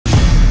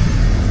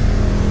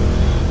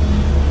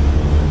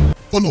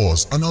Follow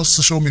us on our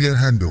social media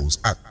handles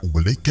at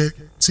Oweleke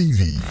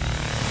TV.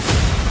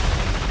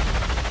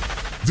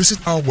 Visit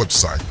our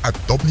website at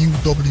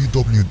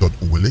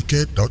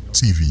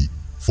www.oweleketv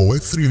for a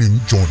thrilling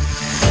journey.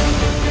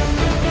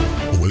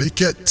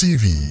 Oweleke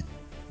TV,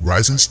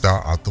 rising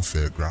star at the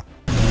fairground.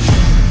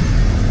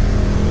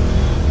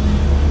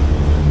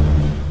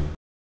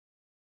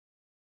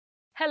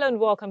 Hello and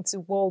welcome to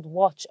World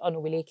Watch on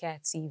Oweleke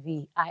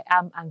TV. I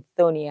am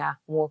Antonia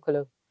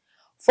Nwokolo.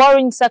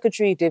 Foreign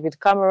Secretary David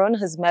Cameron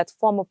has met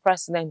former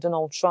President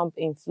Donald Trump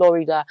in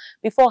Florida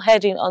before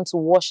heading on to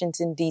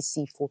Washington,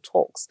 D.C. for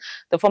talks.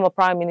 The former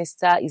Prime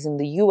Minister is in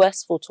the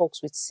U.S. for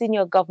talks with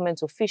senior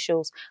government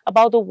officials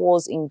about the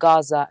wars in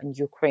Gaza and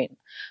Ukraine.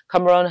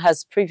 Cameron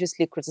has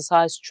previously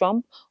criticized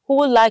Trump, who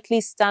will likely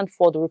stand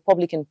for the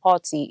Republican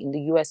Party in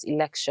the U.S.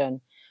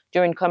 election.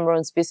 During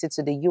Cameron's visit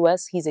to the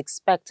U.S., he's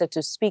expected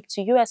to speak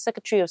to U.S.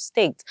 Secretary of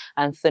State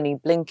Anthony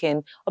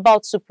Blinken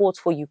about support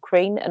for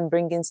Ukraine and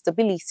bringing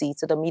stability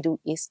to the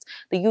Middle East,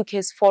 the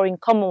UK's Foreign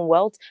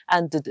Commonwealth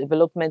and the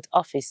Development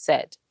Office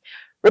said.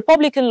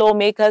 Republican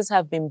lawmakers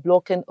have been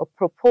blocking a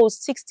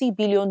proposed $60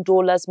 billion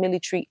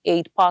military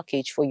aid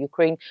package for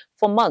Ukraine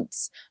for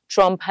months.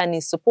 Trump and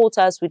his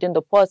supporters within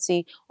the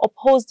party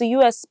opposed the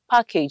U.S.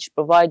 package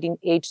providing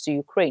aid to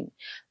Ukraine.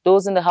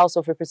 Those in the House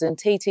of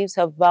Representatives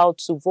have vowed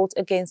to vote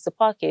against the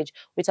package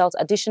without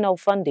additional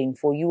funding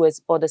for U.S.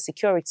 border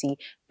security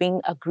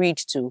being agreed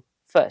to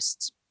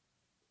first.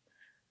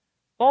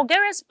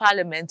 Bulgaria's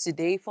parliament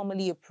today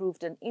formally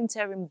approved an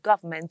interim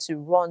government to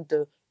run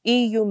the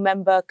EU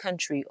member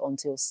country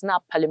until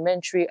snap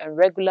parliamentary and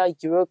regular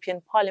European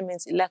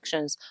Parliament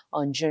elections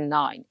on June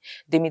 9.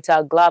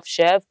 Dimitar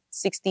Glavshev,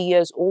 60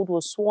 years old,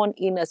 was sworn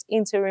in as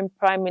interim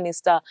prime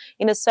minister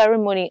in a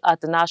ceremony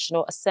at the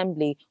National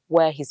Assembly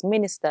where his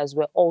ministers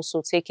were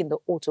also taking the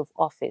oath of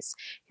office.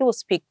 He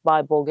was picked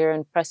by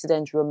Bulgarian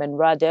President Roman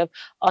Radev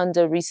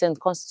under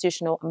recent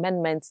constitutional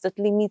amendments that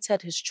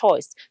limited his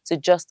choice to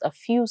just a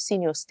few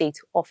senior state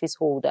office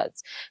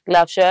holders.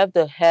 Glavshev,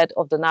 the head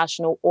of the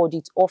National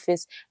Audit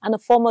Office and a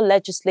former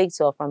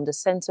legislator from the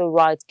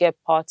centre-right GEP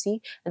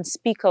party and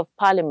Speaker of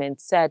Parliament,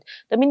 said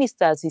the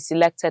ministers he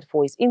selected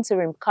for his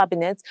interim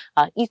cabinet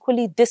are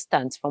equally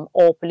distant from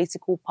all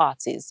political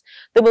parties.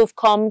 The move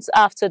comes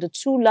after the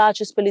two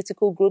largest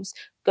political groups,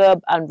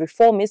 GERB and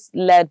Reformists,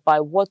 led by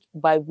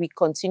We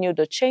Continue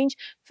the Change,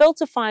 failed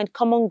to find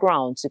common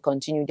ground to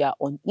continue their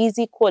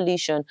uneasy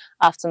coalition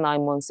after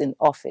 9 months in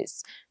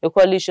office. The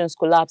coalition's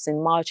collapse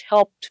in March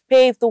helped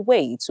pave the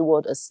way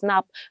toward a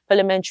snap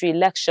parliamentary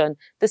election,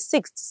 the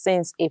sixth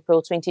since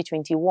April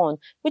 2021,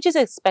 which is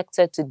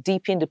expected to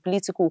deepen the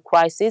political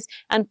crisis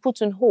and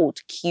put on hold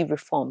key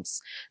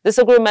reforms.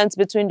 Disagreements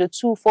between the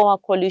two former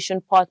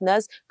coalition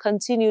partners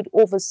continued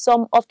over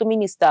some of the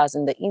ministers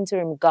in the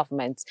interim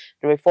government.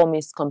 The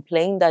Reformists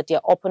complain that their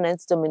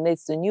opponents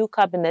dominate the new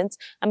cabinet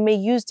and may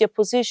use their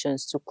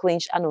positions to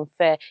clinch an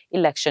unfair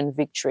election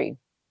victory.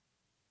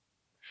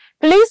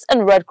 Police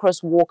and Red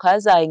Cross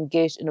workers are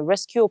engaged in a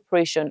rescue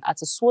operation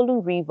at a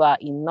swollen river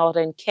in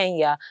northern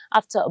Kenya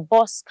after a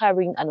bus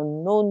carrying an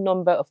unknown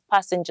number of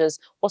passengers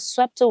was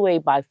swept away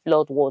by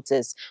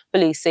floodwaters.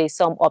 Police say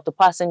some of the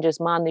passengers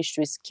managed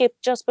to escape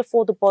just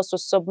before the bus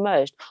was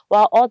submerged,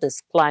 while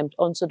others climbed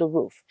onto the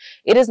roof.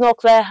 It is not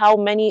clear how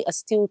many are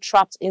still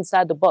trapped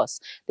inside the bus.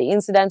 The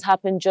incident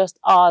happened just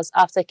hours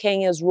after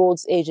Kenya's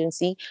Roads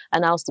Agency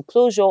announced the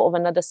closure of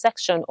another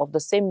section of the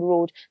same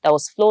road that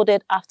was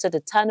flooded after the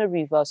Tana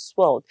River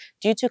swelled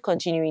due to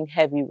continuing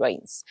heavy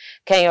rains.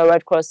 Kenya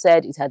Red Cross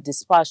said it had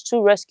dispatched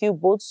 2 rescue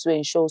boats to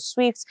ensure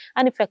swift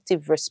and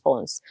effective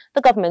response. The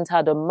government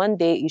had on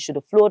Monday issued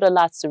a flood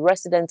alert to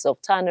residents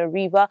of Tana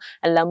River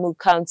and Lamu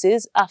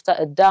counties after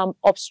a dam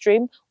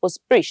upstream was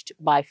breached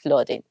by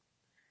flooding.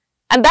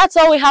 And that's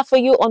all we have for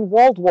you on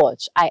World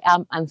Watch. I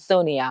am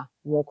Antonia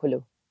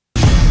Nwokolo.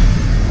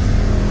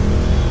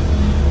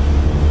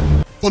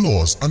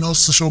 Follow us on our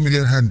social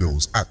media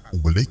handles at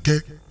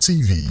Oweleke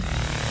TV.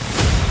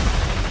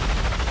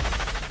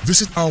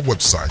 Visit our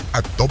website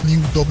at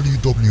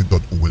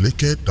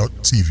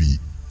www.oweleketv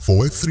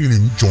for a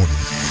thrilling journey.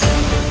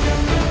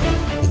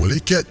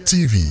 Oweleke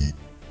TV,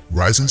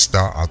 rising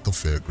star at the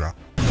fairground.